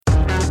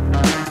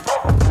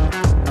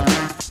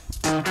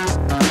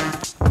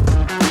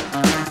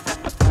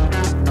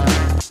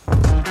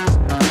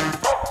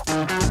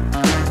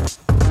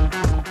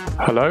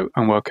Hello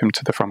and welcome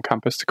to the From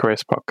Campus to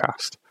Careers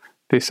podcast.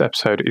 This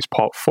episode is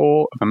part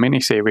 4 of a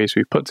mini-series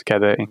we've put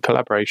together in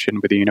collaboration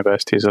with the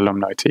university's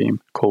alumni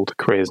team called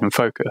Careers in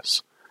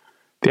Focus.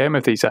 The aim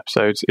of these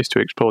episodes is to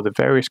explore the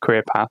various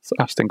career paths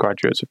Aston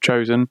graduates have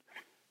chosen,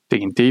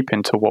 digging deep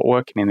into what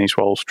working in these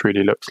roles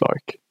truly looks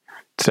like.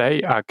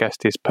 Today, our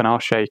guest is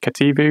Panashe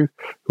Kativu,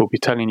 who will be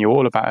telling you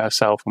all about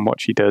herself and what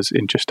she does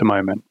in just a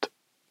moment.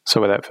 So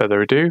without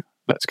further ado,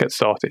 let's get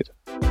started.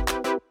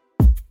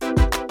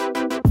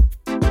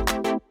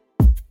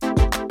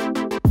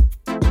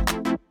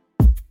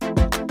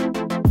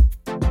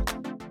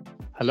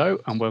 Hello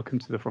and welcome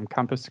to the From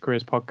Campus to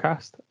Careers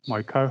podcast.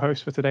 My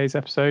co-host for today's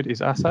episode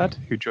is Asad,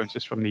 who joins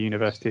us from the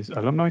university's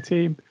alumni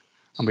team.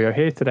 And we are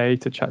here today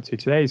to chat to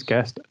today's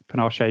guest,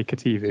 Panashe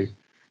Kativu.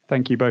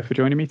 Thank you both for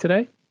joining me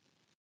today.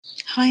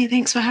 Hi,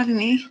 thanks for having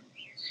me.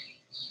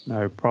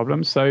 No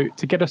problem. So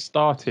to get us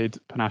started,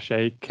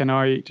 Panashe, can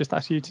I just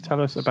ask you to tell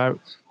us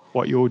about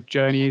what your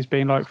journey has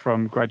been like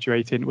from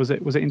graduating? Was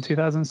it in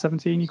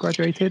 2017 you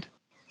graduated?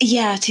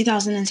 Yeah,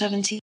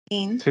 2017.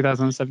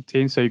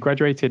 2017. So you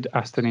graduated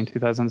Aston in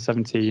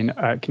 2017.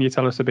 Can you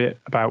tell us a bit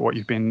about what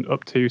you've been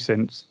up to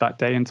since that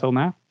day until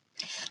now?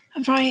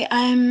 Right.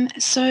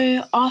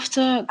 So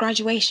after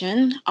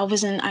graduation, I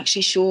wasn't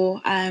actually sure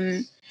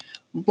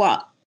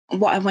what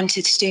I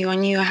wanted to do. I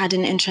knew I had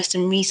an interest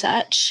in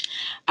research.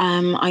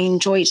 I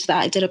enjoyed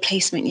that. I did a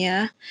placement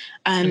year,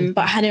 but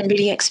I hadn't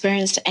really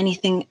experienced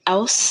anything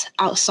else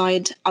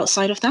outside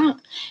of that.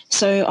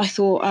 So I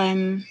thought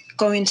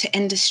go into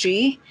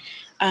industry,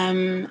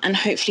 and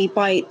hopefully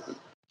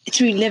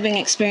through living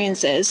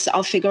experiences,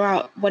 I'll figure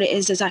out what it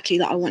is exactly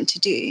that I want to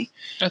do.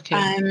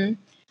 Okay.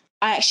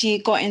 I actually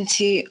got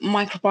into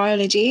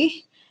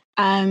microbiology,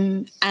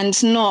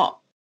 and not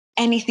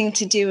anything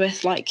to do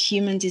with like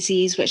human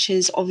disease, which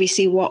is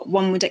obviously what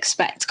one would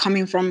expect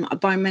coming from a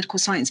biomedical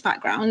science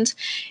background.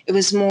 It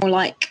was more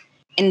like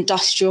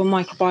industrial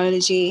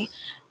microbiology.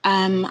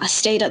 I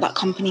stayed at that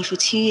company for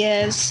 2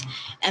 years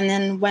and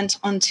then went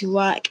on to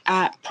work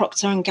at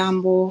Procter &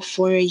 Gamble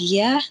for a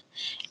year.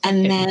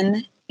 And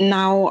then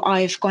now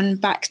I've gone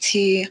back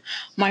to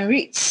my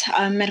roots,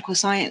 medical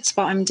science,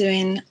 but I'm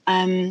doing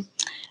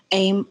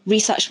a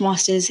research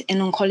master's in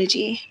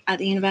oncology at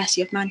the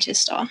University of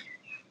Manchester.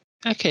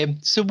 Okay,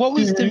 so what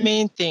was the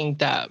main thing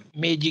that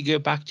made you go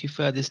back to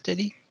further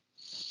study?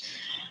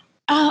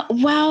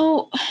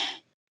 Well,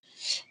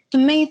 the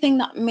main thing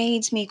that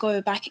made me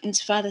go back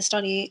into further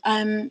study,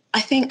 I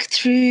think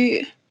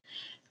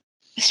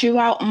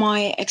throughout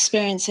my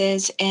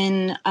experiences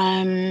in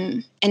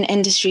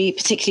industry,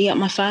 particularly at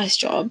my first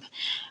job,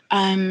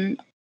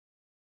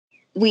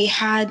 we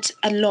had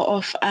a lot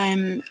of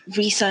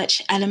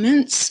research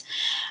elements,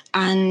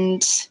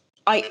 and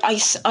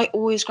I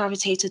always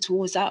gravitated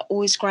towards that,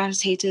 always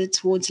gravitated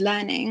towards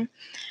learning.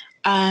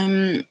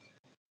 But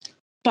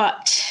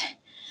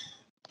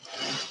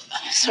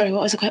sorry,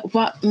 what was the question?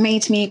 What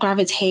made me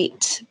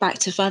gravitate back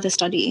to further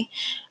study?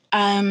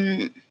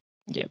 On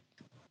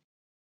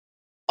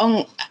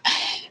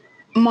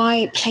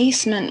my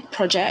placement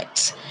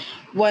project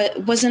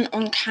wasn't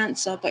on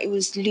cancer, but it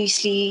was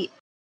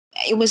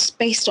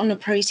based on a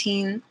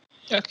protein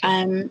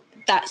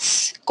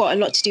that's got a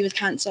lot to do with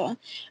cancer.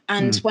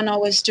 And when I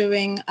was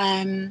doing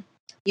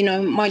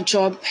my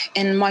job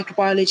in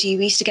microbiology,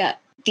 we used to get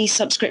these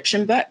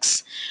subscription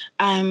books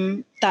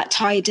that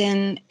tied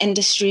in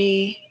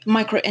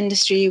micro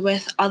industry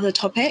with other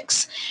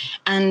topics,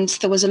 and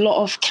there was a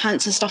lot of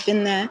cancer stuff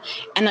in there,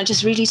 and I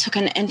just really took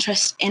an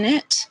interest in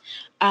it.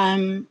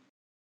 And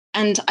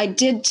I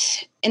did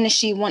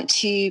initially want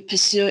to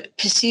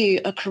pursue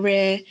a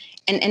career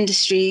in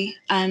industry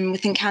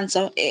within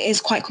cancer. It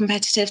is quite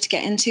competitive to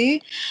get into,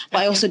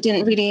 but I also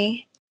didn't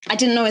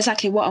know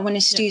exactly what I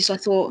wanted to do. So I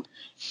thought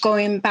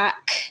going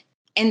back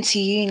into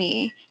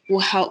uni will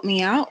help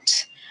me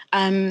out,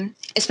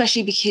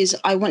 especially because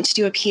I want to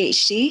do a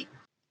PhD.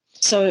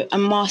 So a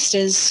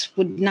master's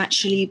would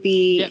naturally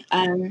be,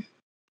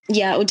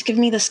 it would give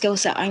me the skill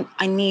set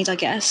I need, I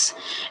guess,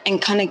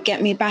 and kind of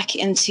get me back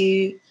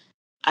into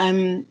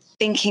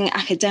thinking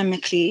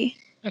academically.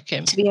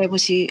 Okay. To be able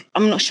to,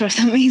 I'm not sure if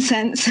that makes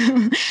sense,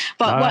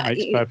 but that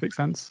makes perfect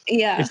sense.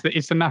 Yeah,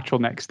 it's the natural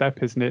next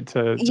step, isn't it,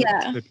 to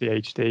the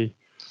PhD?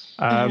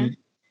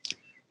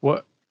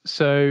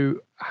 So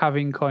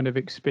having kind of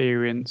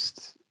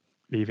experienced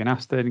leaving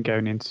Aston,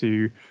 going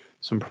into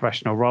some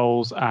professional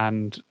roles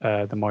and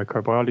the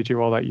microbiology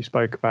role that you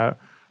spoke about,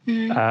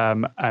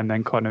 and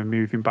then kind of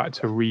moving back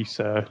to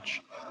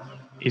research,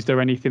 is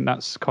there anything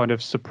that's kind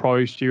of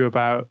surprised you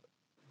about?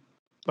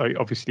 Like,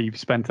 obviously you've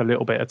spent a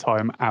little bit of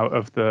time out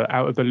of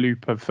the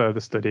loop of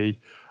further study.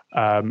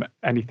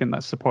 Anything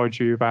that surprised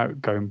you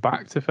about going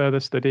back to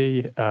further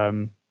study,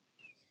 in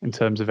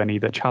terms of any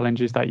of the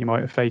challenges that you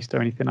might have faced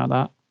or anything like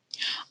that?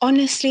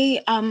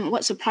 Honestly,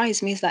 what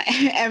surprised me is that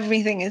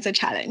everything is a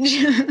challenge.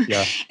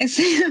 Yeah.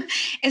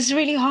 It's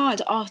really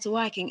hard after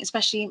working,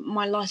 especially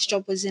my last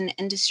job was in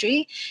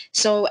industry.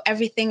 So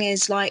everything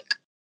is like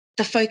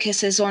the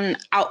focus is on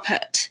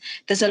output.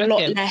 There's a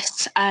lot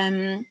less,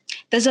 I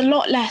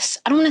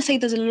don't want to say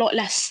there's a lot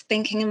less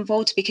thinking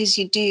involved, because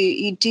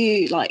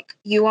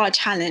you are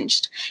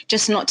challenged,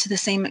 just not to the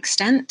same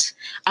extent,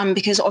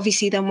 because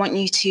obviously they want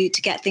you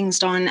to get things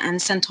done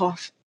and sent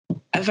off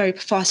at a very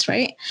fast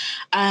rate.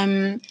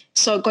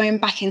 So going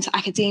back into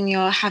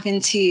academia,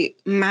 having to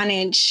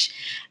manage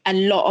a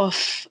lot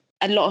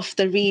of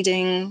the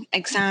reading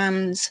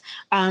exams,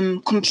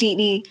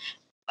 completely,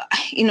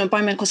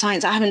 biomedical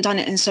science, I haven't done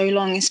it in so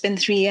long. It's been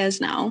 3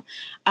 years now.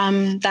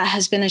 That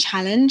has been a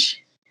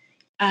challenge.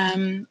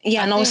 And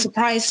I was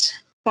surprised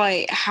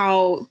by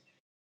how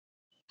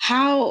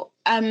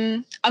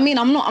I'm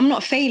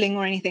not failing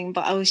or anything,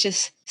 but I was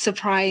just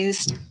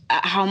surprised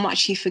at how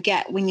much you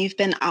forget when you've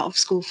been out of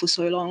school for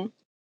so long.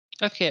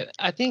 Okay,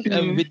 I think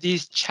with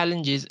these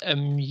challenges,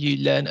 you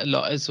learn a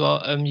lot as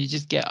well. You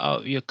just get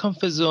out of your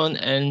comfort zone,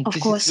 and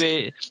this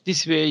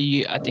is where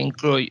you, I think,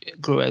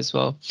 grow as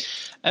well.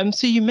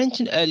 So you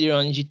mentioned earlier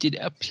on you did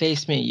a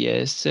placement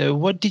year. So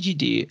what did you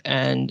do,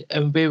 and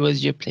where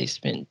was your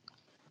placement?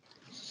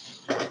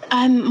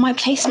 My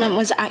placement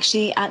was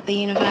actually at the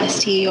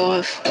University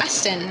of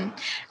Aston.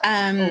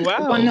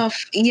 Wow.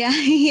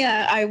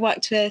 I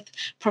worked with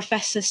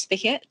Professor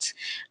Spickett.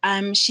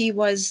 She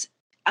was,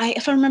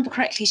 if I remember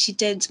correctly, she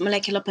did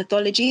molecular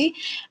pathology,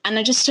 and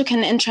I just took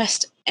an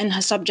interest in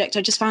her subject.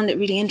 I just found it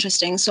really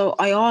interesting. So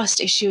I asked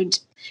if she would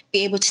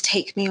be able to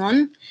take me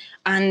on,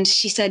 and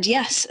she said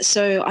yes.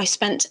 So I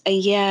spent a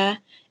year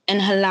in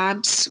her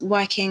labs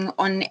working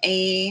on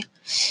a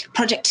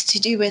project to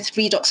do with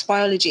redox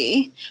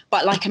biology.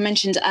 But like I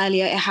mentioned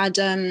earlier,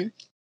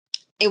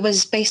 it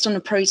was based on a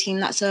protein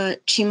that's a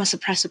tumor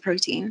suppressor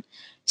protein.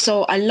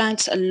 So I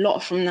learned a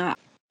lot from that.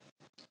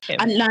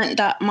 I learned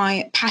that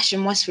my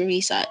passion was for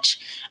research,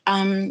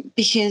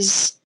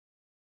 because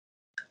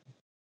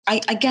I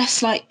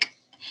guess, like,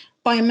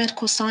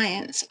 biomedical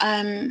science,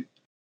 I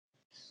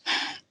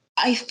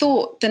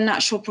thought the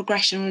natural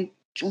progression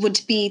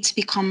would be to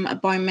become a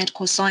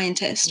biomedical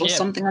scientist or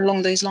something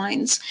along those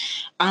lines.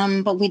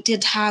 But we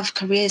did have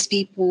careers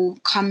people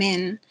come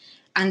in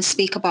and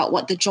speak about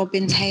what the job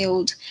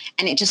entailed,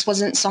 and it just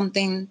wasn't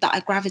something that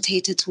I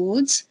gravitated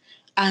towards.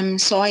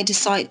 So I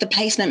decided, the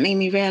placement made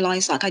me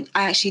realize, like, I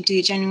actually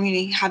do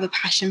genuinely have a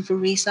passion for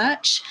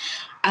research.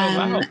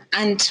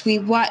 And we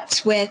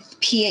worked with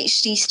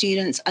PhD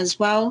students as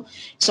well.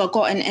 So I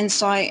got an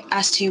insight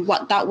as to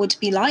what that would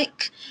be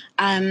like.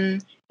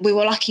 We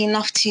were lucky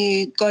enough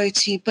to go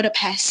to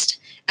Budapest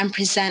and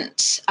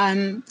present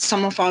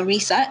some of our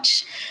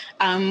research,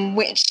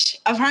 which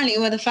apparently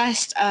were the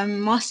first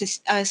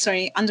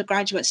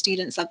undergraduate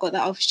students that got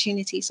that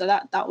opportunity. So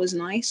that was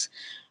nice.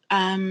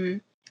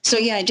 So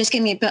it just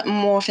gave me a bit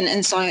more of an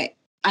insight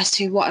as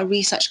to what a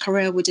research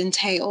career would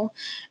entail.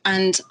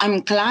 And I'm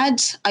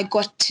glad I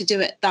got to do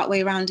it that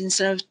way around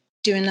instead of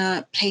doing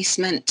a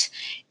placement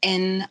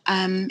in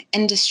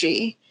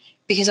industry,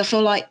 because I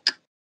feel like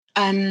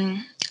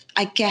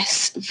I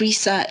guess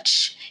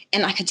research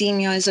in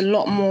academia is a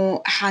lot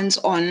more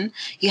hands-on.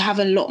 You have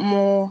a lot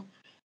more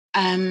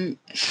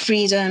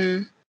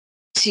freedom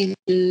to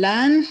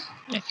learn,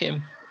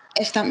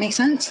 if that makes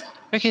sense.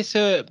 Okay,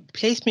 so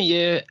placement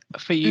year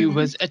for you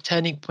was a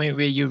turning point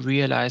where you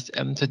realized,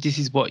 so this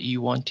is what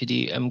you want to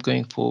do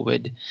going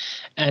forward.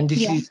 And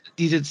these are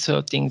the sort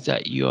of things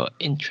that you're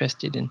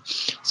interested in.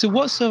 So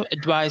what sort of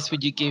advice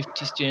would you give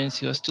to students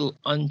who are still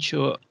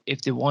unsure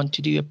if they want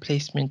to do a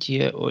placement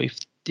year or if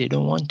they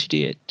don't want to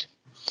do it?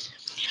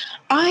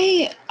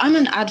 I'm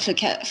an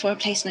advocate for a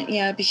placement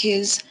year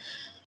because,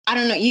 I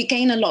don't know, you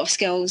gain a lot of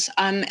skills.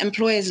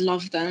 Employers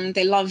love them.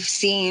 They love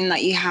seeing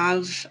that you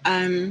have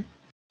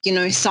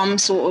some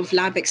sort of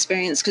lab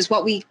experience, because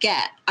what we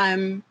get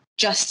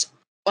just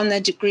on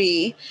the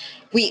degree,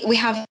 we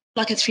have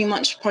like a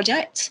 3-month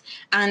project,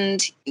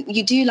 and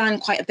you do learn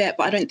quite a bit,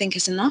 but I don't think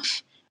it's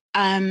enough.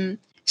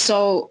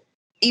 So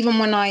even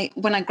when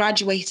I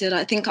graduated,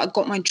 I think I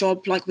got my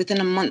job like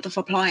within a month of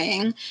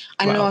applying.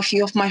 I know a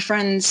few of my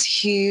friends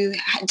who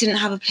didn't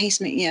have a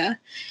placement year.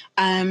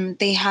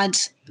 They had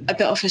a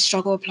bit of a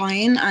struggle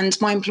applying, and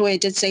my employer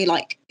did say,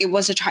 like, it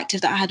was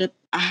attractive that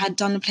I had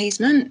done a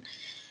placement.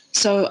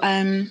 So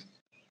I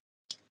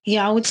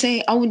would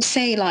say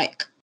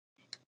like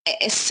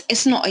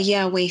it's not a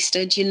year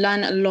wasted. You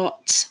learn a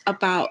lot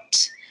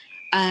about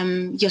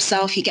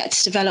yourself. You get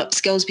to develop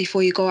skills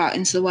before you go out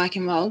into the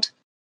working world.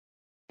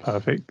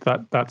 Perfect.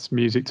 That's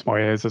music to my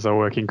ears as I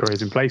work in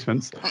careers and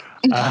placements.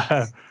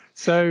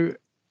 So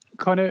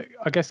kind of,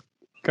 I guess,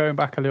 going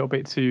back a little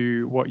bit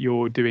to what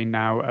you're doing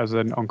now as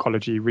an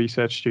oncology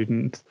research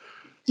student.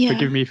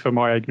 Forgive me for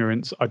my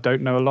ignorance. I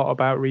don't know a lot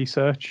about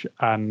research,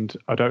 and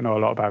I don't know a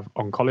lot about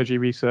oncology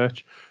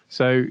research.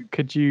 So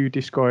could you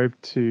describe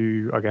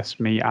to, I guess,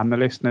 me and the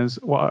listeners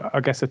what,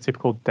 I guess, a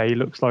typical day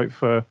looks like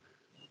for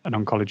an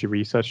oncology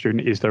research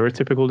student? Is there a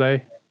typical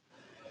day?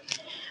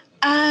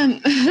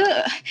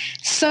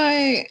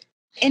 So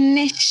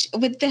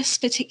with this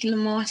particular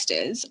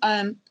master's,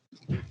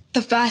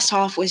 the first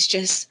half was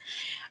just,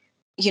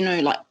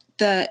 like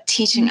the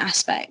teaching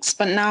aspects,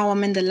 but now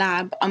I'm in the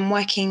lab. I'm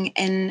working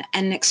in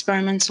an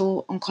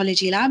experimental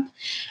oncology lab,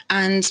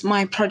 and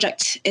my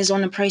project is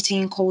on a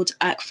protein called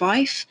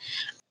ERK5.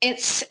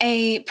 It's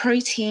a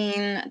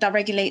protein that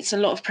regulates a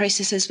lot of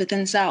processes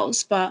within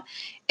cells, but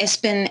it's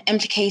been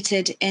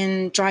implicated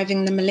in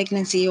driving the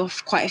malignancy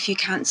of quite a few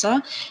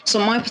cancer. So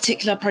my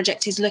particular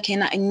project is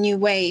looking at a new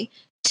way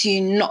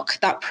to knock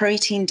that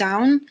protein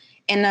down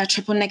in a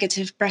triple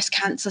negative breast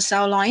cancer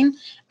cell line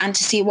and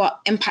to see what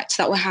impact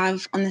that will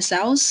have on the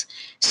cells.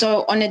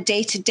 So on a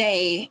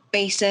day-to-day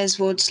basis,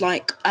 we'll just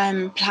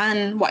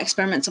plan what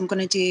experiments I'm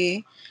going to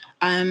do,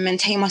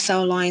 maintain my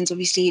cell lines,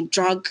 obviously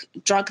drug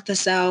the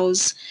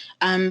cells,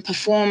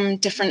 perform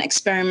different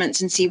experiments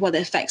and see what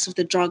the effects of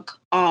the drug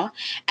are,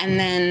 and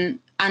then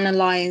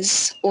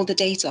analyze all the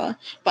data.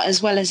 But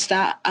as well as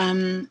that,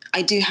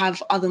 I do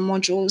have other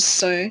modules.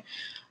 So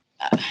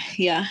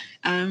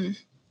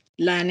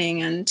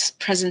learning and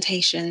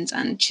presentations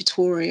and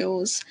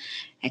tutorials,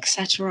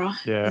 etc.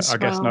 Yeah, I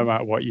guess no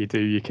matter what you do,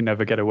 you can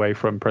never get away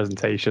from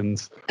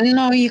presentations.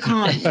 No, you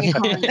can't. You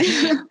can't.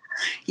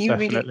 You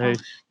Definitely. really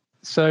can't.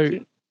 So,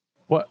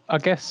 what I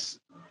guess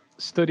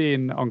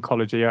studying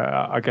oncology,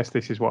 I guess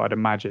this is what I'd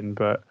imagine,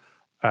 but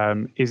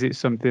is it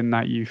something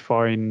that you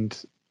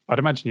find? I'd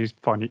imagine you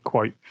find it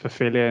quite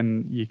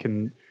fulfilling. You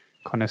can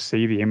kind of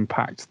see the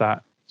impact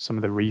that some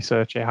of the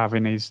research you're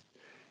having is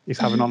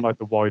having on like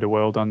the wider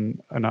world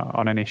on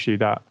an issue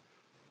that,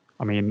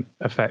 I mean,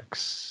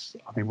 affects.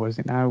 I mean, what is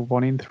it now?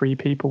 1 in 3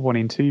 people, 1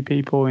 in 2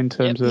 people in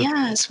terms of.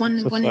 Yeah, it's one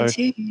in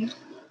 2.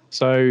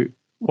 So.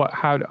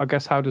 How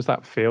does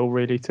that feel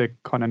really to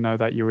kind of know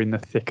that you're in the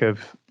thick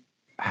of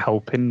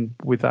helping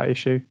with that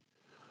issue?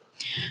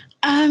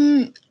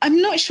 I'm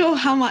not sure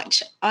how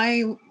much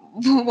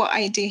what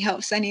I do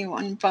helps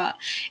anyone, but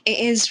it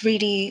is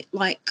really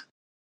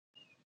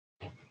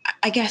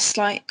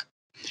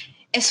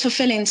it's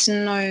fulfilling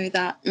to know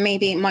that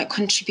maybe it might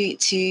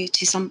contribute to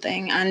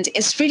something. And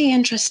it's really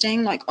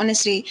interesting,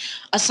 honestly,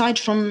 aside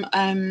from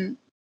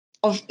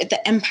of the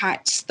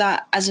impacts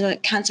that as a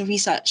cancer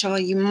researcher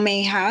you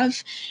may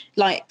have,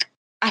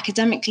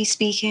 academically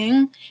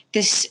speaking,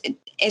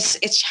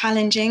 it's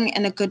challenging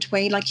in a good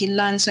way. You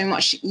learn so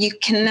much. You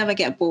can never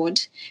get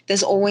bored.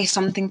 There's always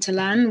something to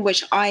learn,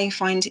 which I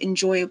find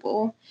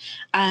enjoyable.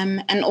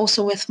 And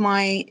also with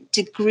my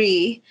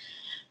degree,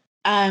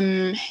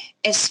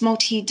 it's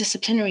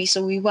multidisciplinary.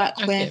 So we work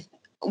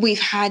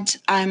we've had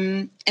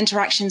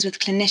interactions with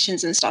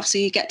clinicians and stuff. So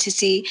you get to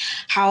see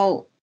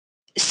how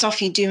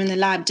stuff you do in the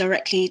lab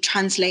directly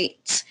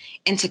translates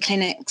into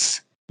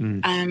clinics.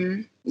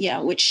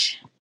 Which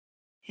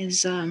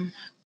is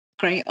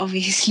great,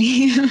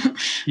 obviously.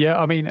 Yeah,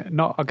 I mean,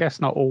 I guess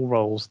not all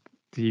roles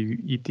do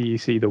you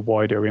see the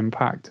wider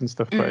impact and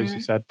stuff, but as you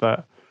said,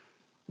 but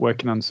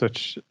working on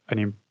such an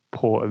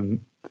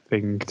important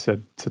thing to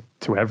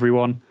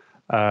everyone,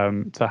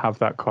 to have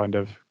that kind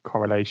of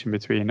correlation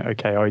between,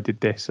 okay, I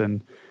did this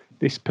and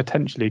this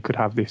potentially could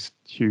have this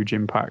huge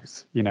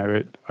impact,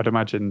 I'd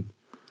imagine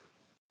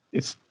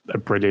it's a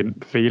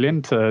brilliant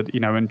feeling to,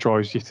 and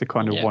drives you to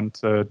kind of want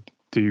to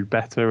do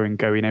better and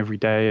go in every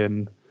day.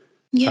 And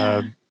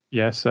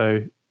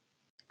so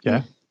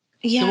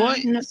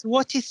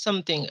what is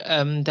something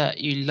that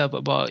you love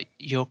about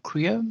your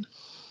career?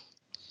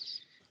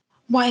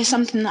 What is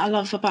something that I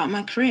love about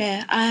my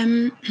career?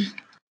 I've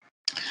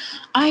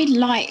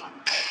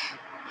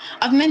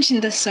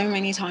mentioned this so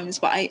many times,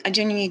 but I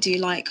genuinely do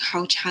like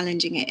how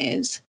challenging it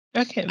is.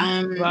 Okay.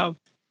 Wow.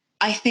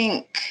 I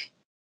think,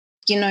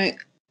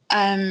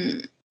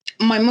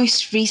 my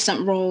most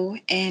recent role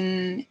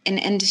in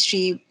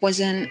industry it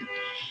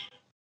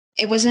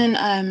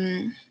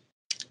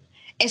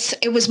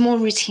was more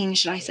routine,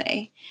 should I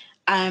say,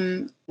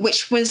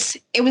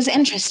 it was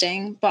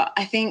interesting, but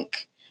I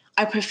think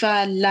I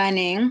prefer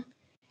learning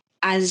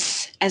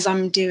as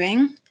I'm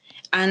doing.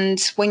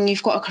 And when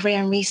you've got a career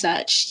in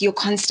research, you're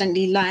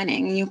constantly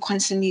learning and you're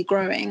constantly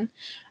growing.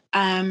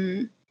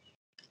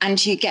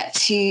 And you get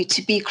to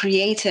be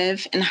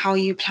creative in how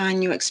you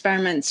plan your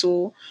experiments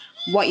or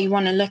what you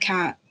want to look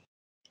at.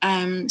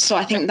 So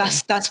I think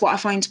that's what I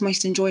find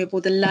most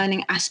enjoyable, the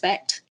learning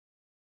aspect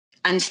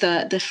and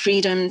the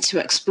freedom to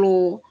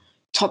explore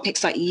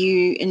topics that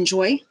you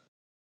enjoy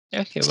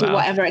to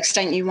whatever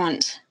extent you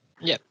want.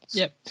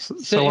 Yep.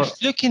 So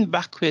if looking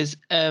backwards,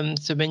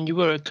 so when you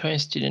were a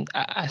current student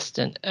at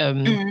Aston,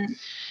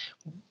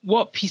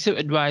 what piece of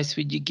advice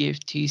would you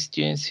give to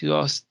students who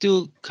are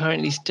still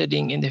currently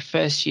studying in the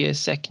first year,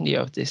 second year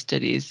of their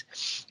studies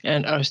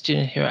and are a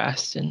student here at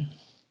Aston?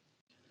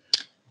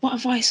 What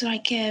advice would I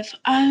give?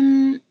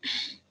 I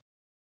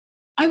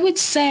would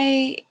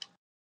say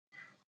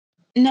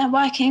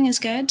networking is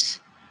good.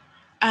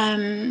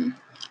 I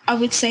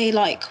would say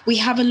we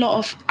have a lot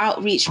of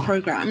outreach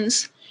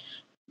programs.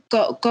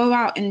 Go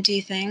out and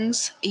do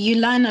things. You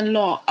learn a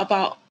lot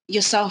about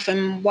yourself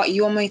and what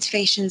your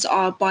motivations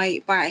are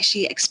by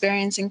actually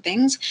experiencing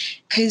things.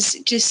 Because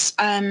just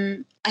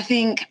I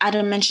think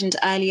Adam mentioned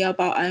earlier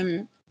about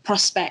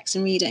prospects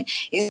and reading.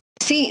 It's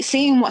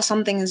seeing what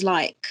something is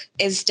like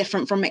is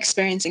different from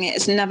experiencing it.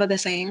 It's never the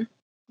same.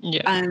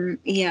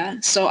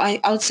 So I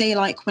would say,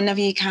 like,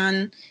 whenever you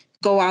can,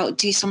 go out,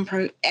 do some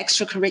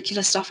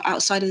extracurricular stuff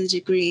outside of the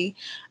degree,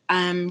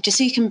 just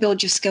so you can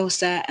build your skill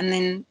set and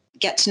then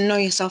get to know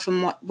yourself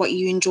and what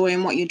you enjoy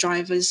and what your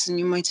drivers and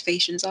your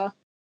motivations are.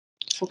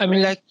 I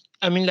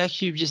mean,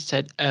 like you've just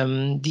said,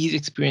 these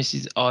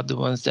experiences are the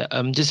ones that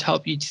just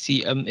help you to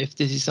see if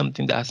this is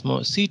something that's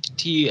more suited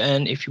to you,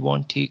 and if you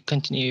want to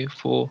continue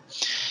for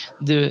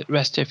the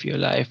rest of your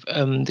life,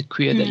 the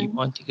career that you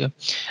want to go.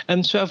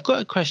 So I've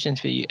got a question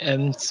for you.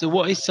 So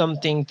what is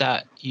something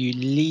that you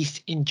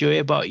least enjoy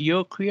about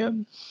your career?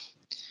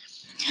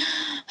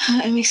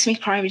 It makes me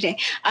cry every day.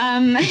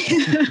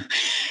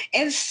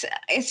 It's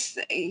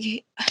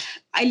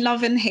I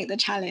love and hate the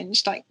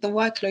challenge. Like, the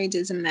workload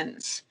is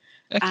immense.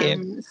 Okay.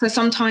 So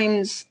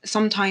sometimes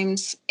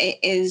it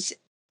is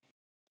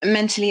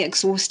mentally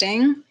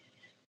exhausting,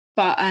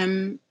 but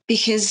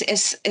because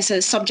it's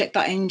a subject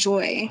that I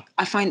enjoy,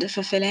 I find it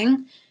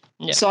fulfilling.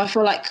 Yeah. So I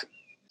feel like,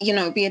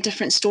 it'd be a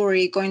different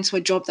story going to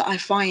a job that I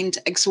find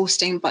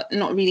exhausting, but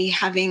not really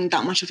having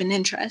that much of an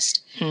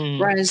interest.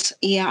 Whereas,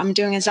 I'm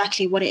doing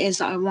exactly what it is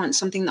that I want,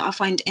 something that I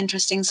find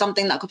interesting,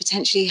 something that could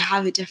potentially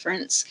have a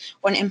difference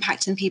or an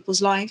impact in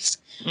people's lives.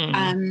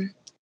 And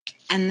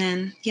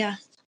then,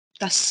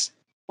 that's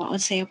what I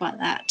would say about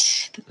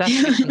that.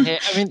 That's good to hear.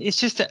 I mean, it's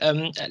just that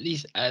at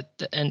least at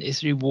the end,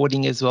 it's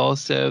rewarding as well.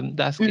 So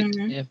that's good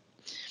to hear.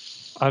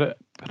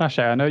 Panache,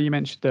 I know you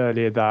mentioned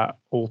earlier that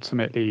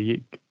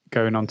ultimately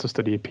going on to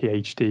study a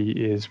PhD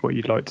is what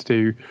you'd like to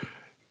do.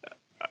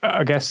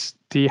 I guess,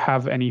 do you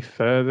have any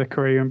further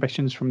career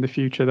ambitions from the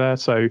future there?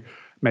 So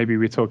maybe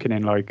we're talking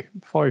in like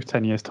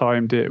 5-10 years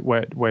time.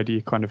 Where do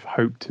you kind of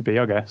hope to be,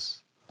 I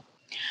guess?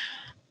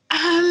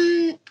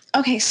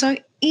 Okay, so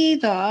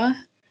either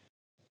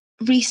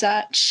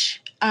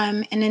research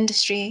in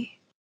industry,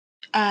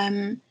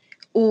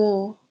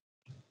 or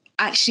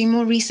actually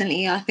more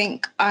recently, I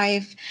think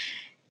I've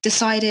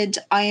decided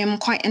I am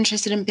quite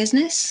interested in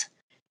business.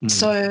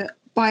 So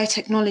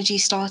biotechnology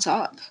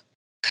startup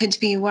could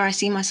be where I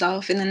see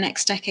myself in the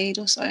next decade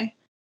or so.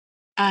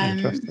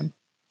 Interesting.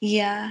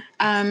 Yeah.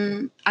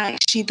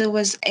 Actually, there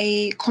was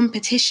a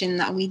competition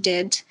that we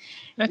did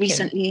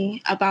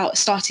recently about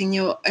starting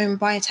your own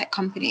biotech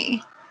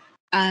company.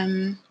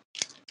 And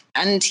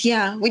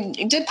we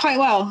did quite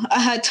well. I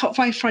had top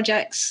 5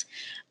 projects.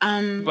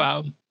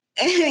 Wow.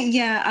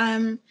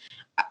 I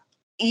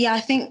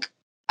think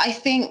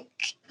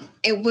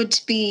it would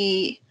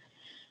be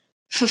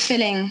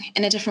fulfilling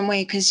in a different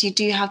way, because you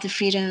do have the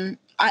freedom.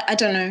 I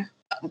don't know,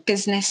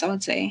 business, I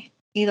would say,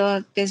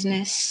 either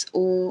business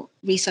or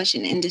research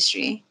in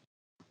industry.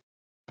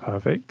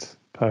 Perfect.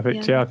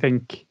 Yeah, I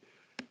think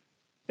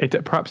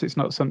perhaps it's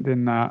not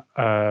something that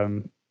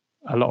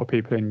a lot of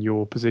people in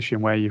your position,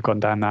 where you've gone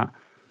down that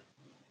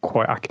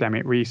quite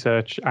academic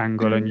research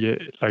angle, and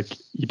I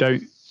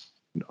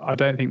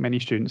don't think many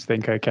students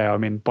think, okay,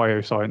 I'm in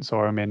bioscience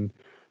or I'm in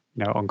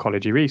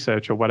oncology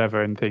research or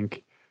whatever, and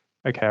think,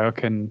 okay, I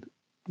can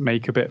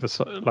make a bit of a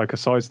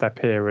sidestep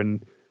here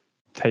and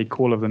take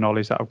all of the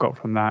knowledge that I've got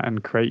from that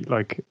and create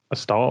like a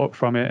startup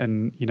from it,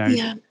 and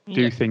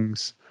do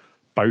things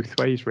both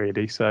ways,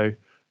 really. So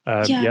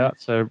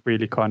that's a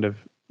really kind of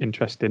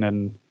interesting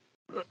and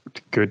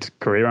good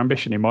career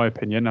ambition, in my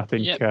opinion. I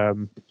think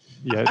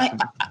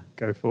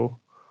go for.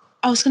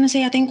 I was going to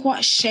say, I think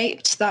what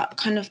shaped that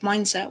kind of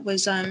mindset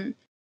was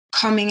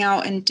coming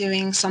out and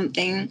doing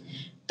something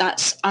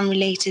that's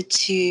unrelated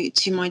to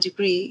my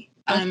degree.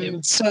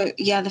 So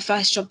the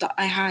first job that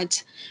I had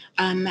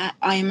at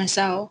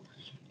IMSL,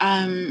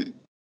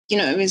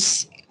 it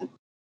was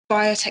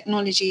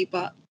biotechnology,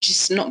 but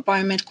just not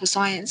biomedical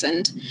science.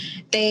 And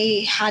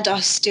they had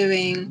us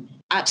doing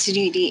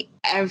absolutely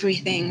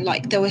everything.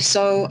 Like, they were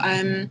so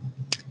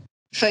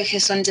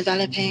focused on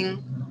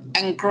developing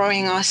and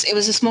growing us. It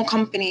was a small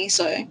company,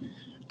 so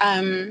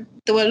there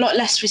were a lot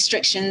less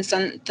restrictions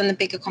than the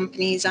bigger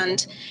companies.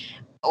 And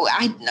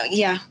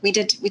we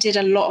did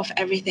a lot of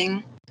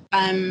everything.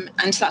 And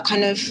that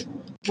kind of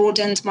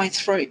broadened my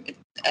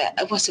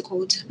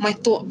my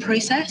thought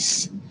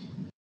process.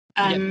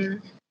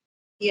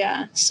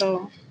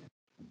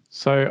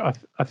 So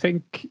I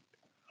think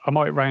I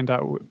might round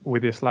out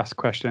with this last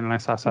question,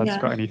 unless Asad's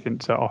got anything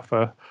to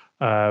offer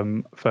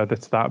further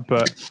to that.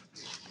 But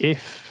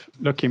if,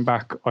 looking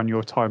back on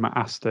your time at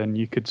Aston,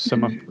 you could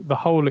sum up the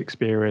whole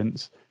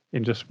experience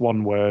in just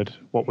one word,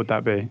 what would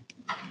that be?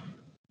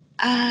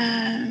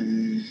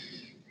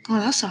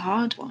 That's a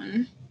hard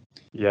one.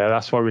 Yeah,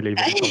 that's why we leave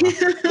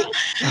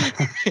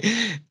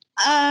it.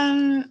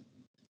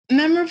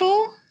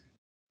 Memorable.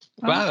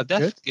 Wow,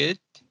 that's good.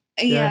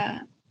 Yeah,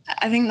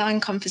 I think that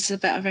encompasses a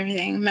bit of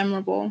everything.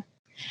 Memorable.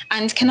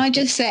 And can I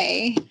just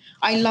say,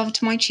 I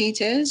loved my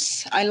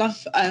tutors. I love,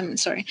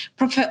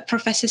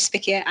 Professor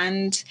Spickett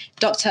and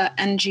Dr.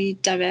 Andrew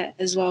Devitt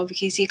as well,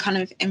 because he kind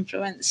of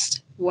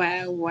influenced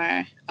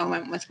where I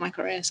went with my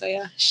career.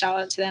 So shout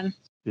out to them.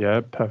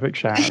 Yeah, perfect.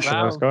 Shout out to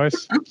those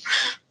guys.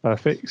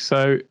 Perfect.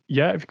 So,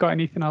 yeah, have you got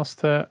anything else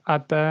to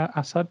add there,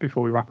 Asad,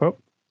 before we wrap up?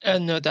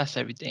 No, that's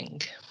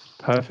everything.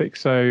 Perfect.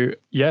 So,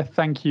 yeah,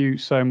 thank you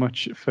so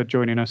much for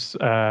joining us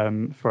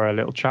for a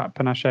little chat,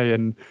 Panache,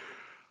 and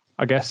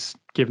I guess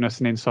giving us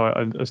an insight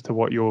as to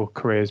what your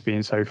career has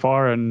been so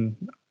far and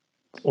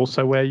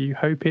also where you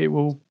hope it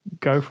will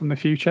go from the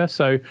future.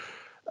 So,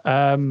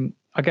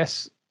 I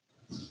guess,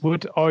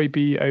 would I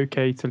be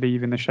okay to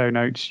leave in the show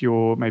notes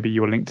maybe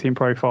your LinkedIn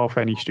profile for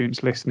any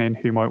students listening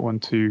who might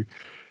want to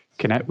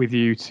connect with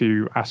you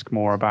to ask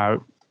more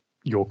about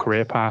your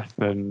career path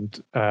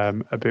and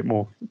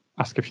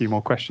ask a few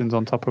more questions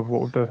on top of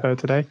what we've heard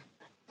today?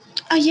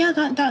 Yeah,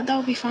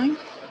 that'll be fine.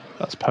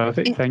 That's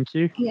perfect. Thank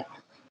you. Yeah.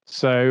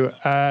 So,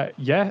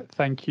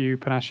 thank you,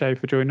 Panache,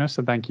 for joining us,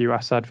 and thank you,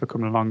 Asad, for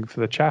coming along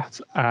for the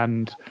chat.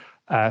 And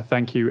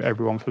thank you,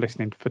 everyone, for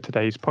listening for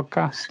today's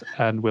podcast,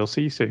 and we'll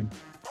see you soon.